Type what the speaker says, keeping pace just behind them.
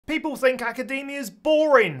People think academia is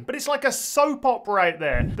boring, but it's like a soap opera out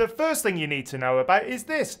there. The first thing you need to know about is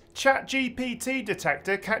this. ChatGPT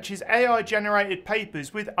Detector catches AI-generated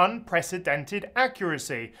papers with unprecedented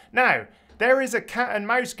accuracy. Now, there is a cat and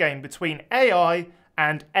mouse game between AI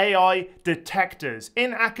and AI detectors.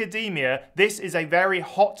 In academia, this is a very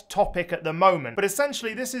hot topic at the moment, but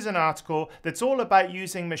essentially this is an article that's all about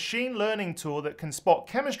using machine learning tool that can spot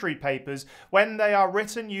chemistry papers when they are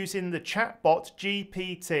written using the chatbot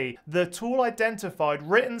GPT. The tool identified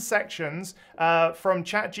written sections from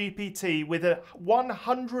ChatGPT with a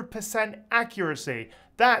 100% accuracy.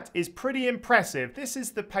 That is pretty impressive. This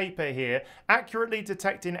is the paper here, accurately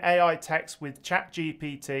detecting AI text with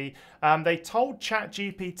ChatGPT. They told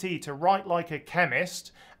ChatGPT to write like a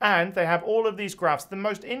chemist, and they have all of these graphs. The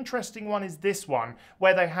most interesting one is this one,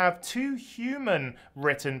 where they have two human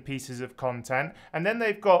written pieces of content, and then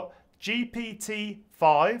they've got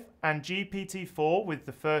GPT-5 and GPT-4 with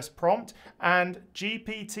the first prompt, and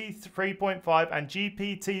GPT 3.5 and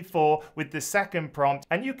GPT-4 with the second prompt.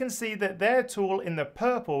 And you can see that their tool in the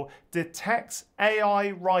purple detects AI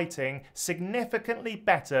writing significantly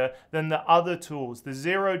better than the other tools, the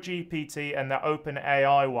Zero GPT and the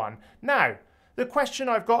OpenAI one. Now, the question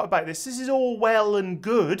I've got about this is all well and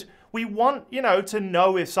good. We want, to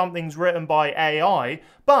know if something's written by AI,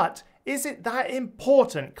 but is it that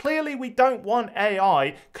important? Clearly, we don't want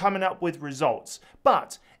AI coming up with results.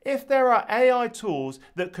 But if there are AI tools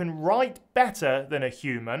that can write better than a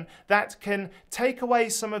human, that can take away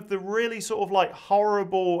some of the really sort of like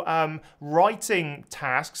horrible writing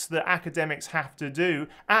tasks that academics have to do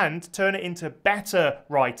and turn it into better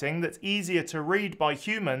writing that's easier to read by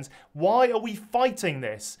humans, why are we fighting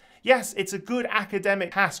this? Yes, it's a good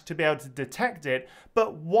academic task to be able to detect it,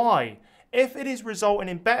 but why? If it is resulting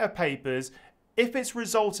in better papers, if it's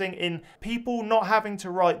resulting in people not having to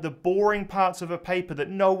write the boring parts of a paper that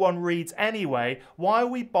no one reads anyway, why are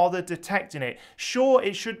we bother detecting it? Sure,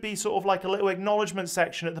 it should be sort of like a little acknowledgement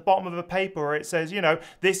section at the bottom of a paper where it says,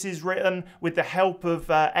 this is written with the help of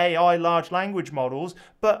AI large language models,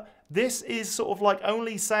 but this is sort of like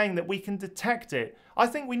only saying that we can detect it. I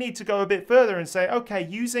think we need to go a bit further and say, okay,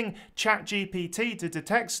 using ChatGPT to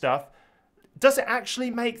detect stuff, does it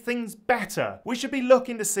actually make things better? We should be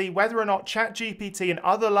looking to see whether or not ChatGPT and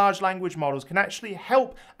other large language models can actually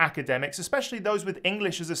help academics, especially those with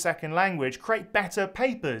English as a second language, create better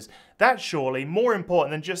papers. That's surely more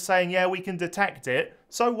important than just saying, yeah, we can detect it.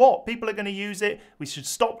 So what? People are going to use it. We should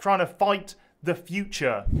stop trying to fight the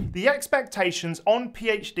future. The expectations on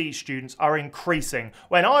PhD students are increasing.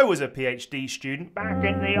 When I was a PhD student back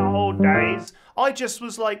in the old days, I just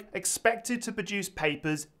was like expected to produce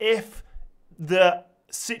papers if the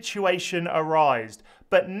situation arose.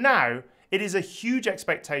 But now it is a huge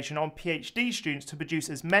expectation on PhD students to produce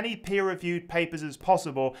as many peer-reviewed papers as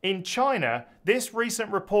possible. In China, this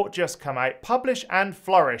recent report just come out, Publish and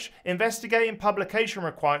Flourish, investigating publication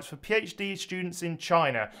requirements for PhD students in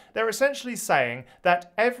China. They're essentially saying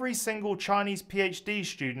that every single Chinese PhD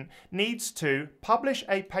student needs to publish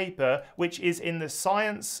a paper which is in the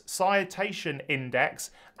Science Citation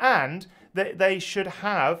Index, and that they should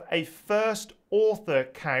have a first author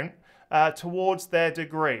count towards their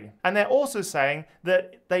degree. And they're also saying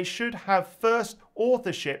that they should have first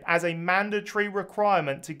authorship as a mandatory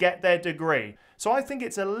requirement to get their degree. So I think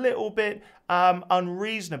it's a little bit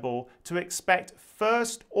unreasonable to expect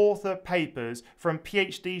first author papers from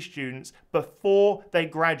PhD students before they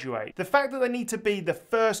graduate. The fact that they need to be the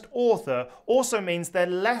first author also means they're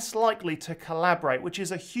less likely to collaborate, which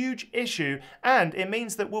is a huge issue, and it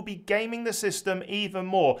means that we'll be gaming the system even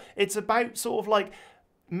more. It's about sort of like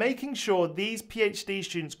making sure these PhD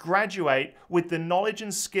students graduate with the knowledge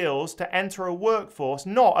and skills to enter a workforce,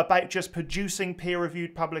 not about just producing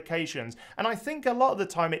peer-reviewed publications. And I think a lot of the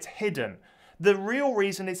time it's hidden. The real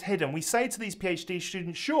reason it's hidden. We say to these PhD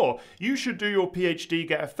students, sure, you should do your PhD,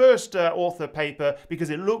 get a first author paper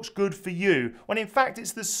because it looks good for you. When in fact,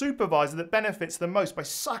 it's the supervisor that benefits the most by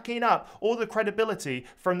sucking up all the credibility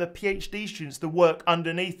from the PhD students that work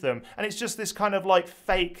underneath them. And it's just this kind of like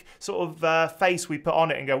fake sort of face we put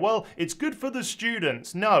on it and go, well, it's good for the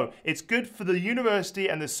students. No, it's good for the university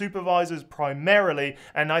and the supervisors primarily.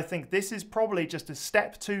 And I think this is probably just a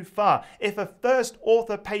step too far. If a first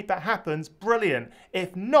author paper happens, brilliant.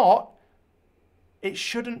 If not, it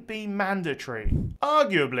shouldn't be mandatory.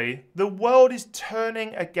 Arguably, the world is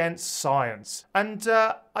turning against science. And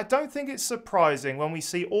I don't think it's surprising when we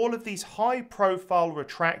see all of these high-profile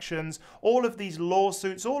retractions, all of these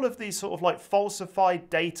lawsuits, all of these sort of like falsified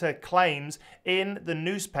data claims in the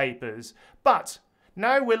newspapers. But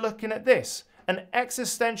now we're looking at this, an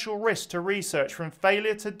existential risk to research from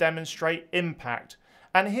failure to demonstrate impact.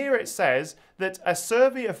 And here it says that a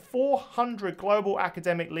survey of 400 global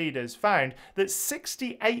academic leaders found that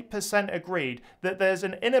 68% agreed that there's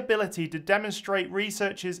an inability to demonstrate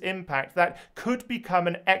research's impact that could become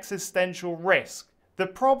an existential risk. The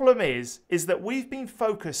problem is that we've been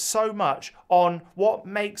focused so much on what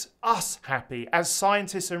makes us happy as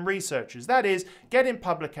scientists and researchers. That is, getting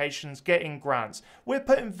publications, getting grants. We're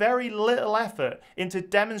putting very little effort into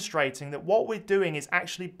demonstrating that what we're doing is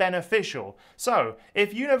actually beneficial. So,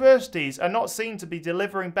 if universities are not seen to be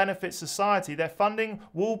delivering benefits to society, their funding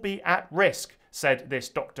will be at risk, said this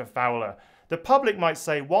Dr. Fowler. The public might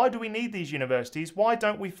say, why do we need these universities? Why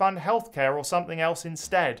don't we fund healthcare or something else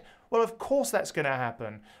instead? Well, of course that's going to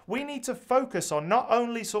happen. We need to focus on not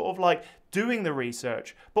only sort of like doing the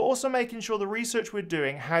research, but also making sure the research we're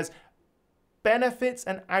doing has benefits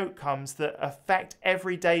and outcomes that affect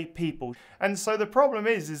everyday people. And so the problem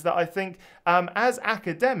is that I think as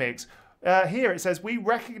academics, here it says, we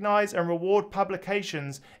recognize and reward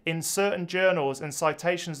publications in certain journals and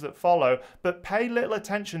citations that follow, but pay little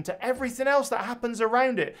attention to everything else that happens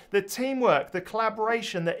around it. The teamwork, the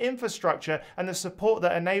collaboration, the infrastructure, and the support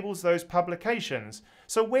that enables those publications.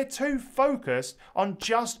 So we're too focused on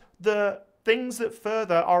just the things that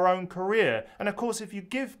further our own career. And of course, if you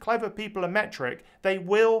give clever people a metric, they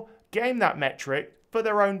will game that metric for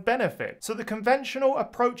their own benefit. So the conventional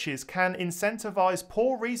approaches can incentivize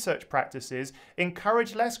poor research practices,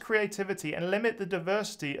 encourage less creativity, and limit the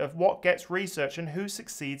diversity of what gets research and who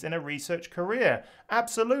succeeds in a research career.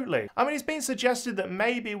 Absolutely. I mean, it's been suggested that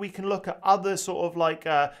maybe we can look at other sort of like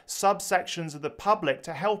subsections of the public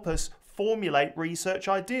to help us formulate research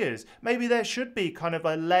ideas. Maybe there should be kind of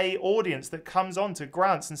a lay audience that comes on to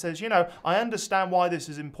grants and says, you know, I understand why this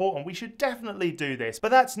is important. We should definitely do this.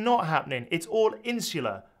 But that's not happening. It's all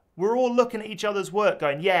insular. We're all looking at each other's work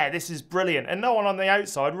going, yeah, this is brilliant. And no one on the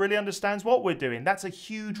outside really understands what we're doing. That's a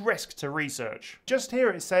huge risk to research. Just here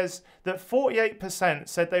it says that 48%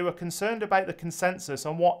 said they were concerned about the consensus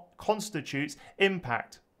on what constitutes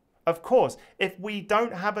impact. Of course, if we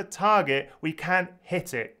don't have a target, we can't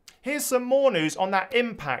hit it. Here's some more news on that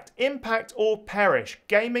impact. Impact or perish,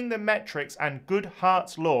 gaming the metrics and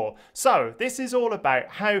Goodhart's law. So this is all about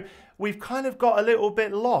how we've kind of got a little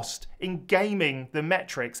bit lost in gaming the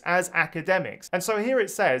metrics as academics. And so here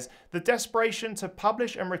it says, the desperation to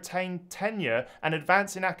publish and retain tenure and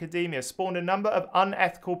advance in academia spawned a number of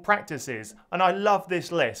unethical practices. And I love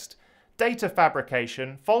this list. Data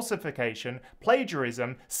fabrication, falsification,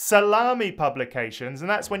 plagiarism, salami publications, and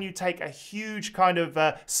that's when you take a huge kind of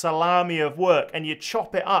salami of work and you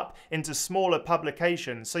chop it up into smaller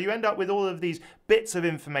publications. So you end up with all of these bits of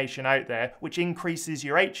information out there, which increases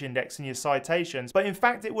your H-index and your citations. But in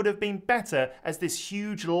fact, it would have been better as this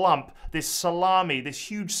huge lump, this salami,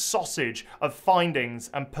 this huge sausage of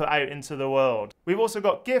findings and put out into the world. We've also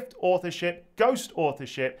got gift authorship, ghost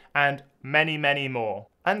authorship, and many, many more.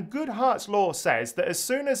 And Goodhart's law says that as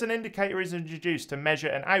soon as an indicator is introduced to measure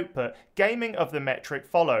an output, gaming of the metric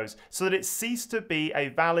follows, so that it ceased to be a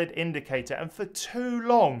valid indicator. And for too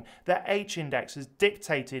long, the H-index has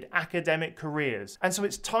dictated academic careers. And so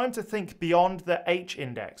it's time to think beyond the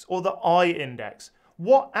H-index or the I-index.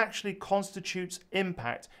 What actually constitutes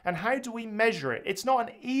impact and how do we measure it? It's not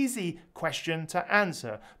an easy question to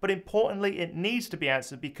answer, but importantly, it needs to be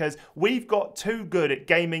answered because we've got too good at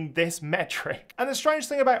gaming this metric. And the strange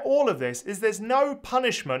thing about all of this is there's no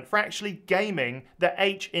punishment for actually gaming the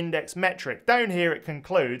H-index metric. Down here it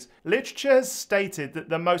concludes, literature has stated that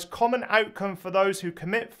the most common outcome for those who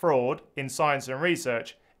commit fraud in science and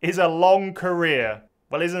research is a long career.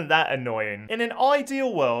 Well, isn't that annoying? In an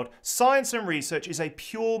ideal world, science and research is a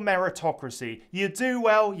pure meritocracy. You do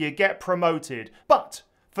well, you get promoted. But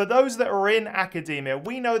for those that are in academia,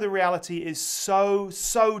 we know the reality is so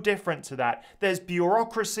different to that. There's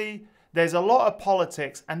bureaucracy, there's a lot of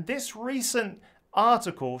politics, and this recent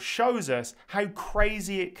article shows us how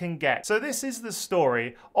crazy it can get. So this is the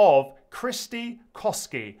story of Christy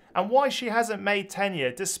Koski and why she hasn't made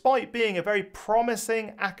tenure despite being a very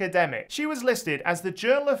promising academic. She was listed as the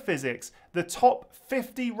Journal of Physics, the top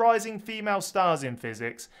 50 rising female stars in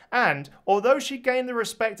physics, and although she gained the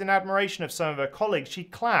respect and admiration of some of her colleagues, she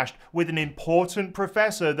clashed with an important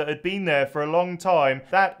professor that had been there for a long time.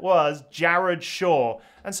 That was Jared Shaw.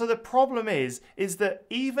 And so the problem is that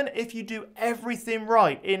even if you do everything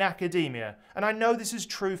right in academia, and I know this is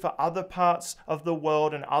true for other parts of the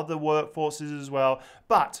world and other workforces as well,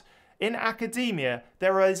 but in academia,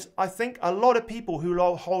 there is, I think, a lot of people who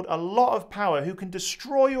hold a lot of power who can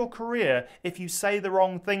destroy your career if you say the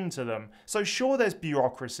wrong thing to them. So sure, there's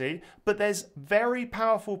bureaucracy, but there's very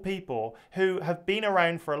powerful people who have been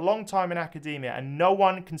around for a long time in academia and no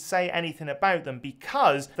one can say anything about them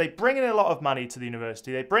because they bring in a lot of money to the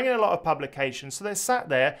university, they bring in a lot of publications, so they're sat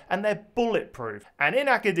there and they're bulletproof. And in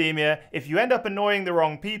academia, if you end up annoying the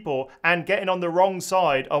wrong people and getting on the wrong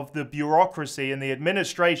side of the bureaucracy and the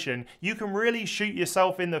administration, you can really shoot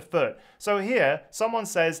yourself in the foot. So here, someone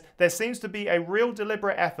says there seems to be a real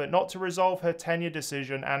deliberate effort not to resolve her tenure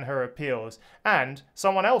decision and her appeals. And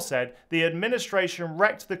someone else said the administration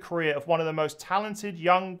wrecked the career of one of the most talented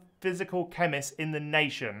young physical chemists in the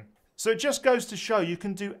nation. So it just goes to show you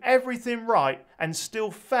can do everything right and still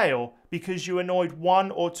fail because you annoyed one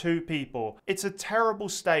or two people. It's a terrible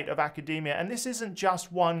state of academia, and this isn't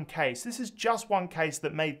just one case. This is just one case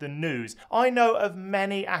that made the news. I know of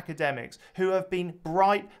many academics who have been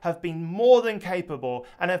bright, have been more than capable,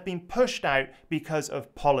 and have been pushed out because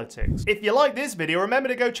of politics. If you like this video, remember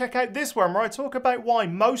to go check out this one where I talk about why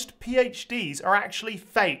most PhDs are actually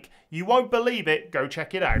fake. You won't believe it, go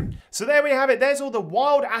check it out. So there we have it, there's all the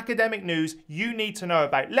wild academic news you need to know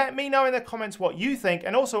about. Let me know in the comments what you think,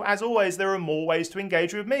 and also, as always, there are more ways to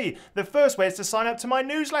engage with me. The first way is to sign up to my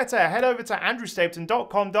newsletter. Head over to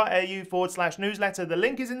andrewstapleton.com.au/newsletter. The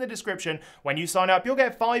link is in the description. When you sign up, you'll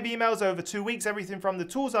get 5 emails over 2 weeks, everything from the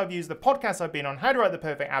tools I've used, the podcasts I've been on, how to write the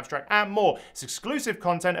perfect abstract, and more. It's exclusive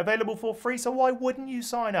content available for free, so why wouldn't you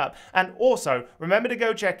sign up? And also, remember to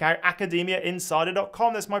go check out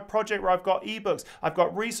academiainsider.com. That's my project where I've got ebooks, I've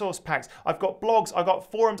got resource packs, I've got blogs, I've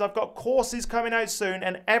got forums, I've got courses coming out soon,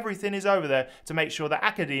 and everything is over there to make sure that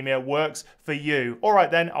academia works for you. All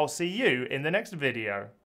right then, I'll see you in the next video.